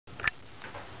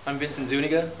I'm Vincent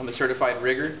Zuniga. I'm a certified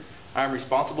rigger. I'm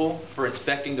responsible for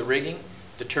inspecting the rigging,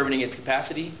 determining its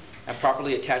capacity, and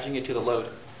properly attaching it to the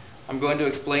load. I'm going to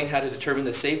explain how to determine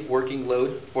the safe working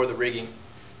load for the rigging.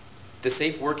 The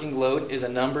safe working load is a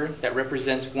number that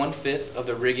represents 1/5 of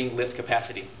the rigging lift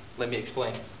capacity. Let me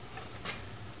explain.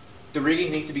 The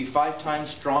rigging needs to be 5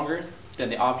 times stronger than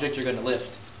the object you're going to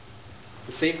lift.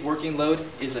 The safe working load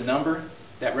is a number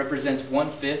that represents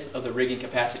 1/5 of the rigging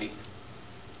capacity.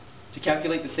 To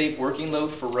calculate the safe working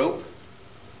load for rope,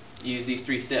 use these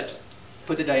 3 steps.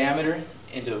 Put the diameter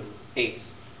into eighths.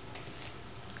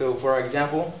 So for our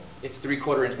example, it's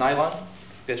 3/4 inch nylon,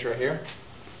 this right here.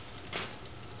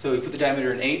 So we put the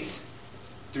diameter in eighths,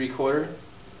 3/4,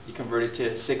 you convert it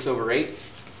to 6/8.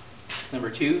 Number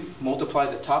 2, multiply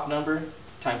the top number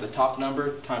times the top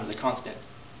number times the constant.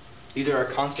 These are our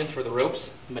constants for the ropes.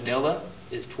 Manila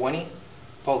is 20,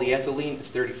 polyethylene is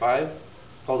 35,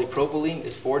 polypropylene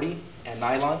is 40, and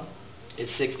nylon is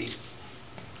 60.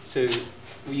 So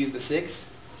we use the 6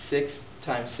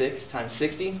 times 6 times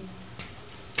 60.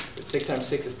 6 times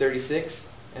 6 is 36,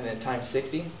 and then times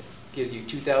 60 gives you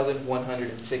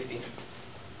 2,160.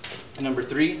 And number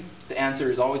 3, the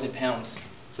answer is always in pounds.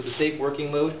 So the safe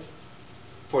working load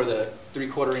for the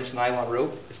 3/4 inch nylon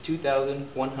rope is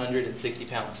 2,160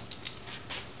 pounds.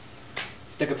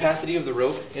 The capacity of the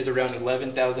rope is around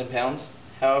 11,000 pounds.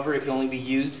 However, it can only be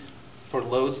used for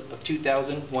loads of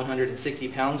 2,160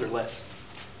 pounds or less.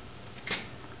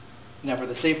 Now for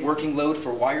the safe working load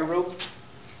for wire rope,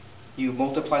 you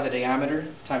multiply the diameter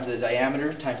times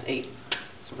 8.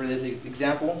 So for this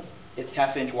example, it's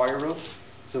 1/2 inch wire rope,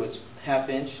 so it's 1/2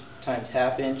 inch times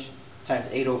 1/2 inch times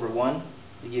 8/1.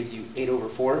 It gives you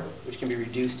 8/4, which can be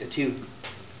reduced to 2.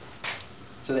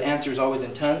 So the answer is always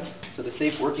in tons. So the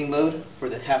safe working load for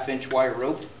the 1/2 inch wire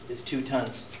rope is 2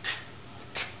 tons.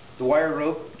 The wire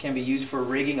rope can be used for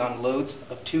rigging on loads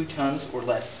of 2 tons or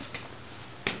less.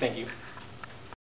 Thank you.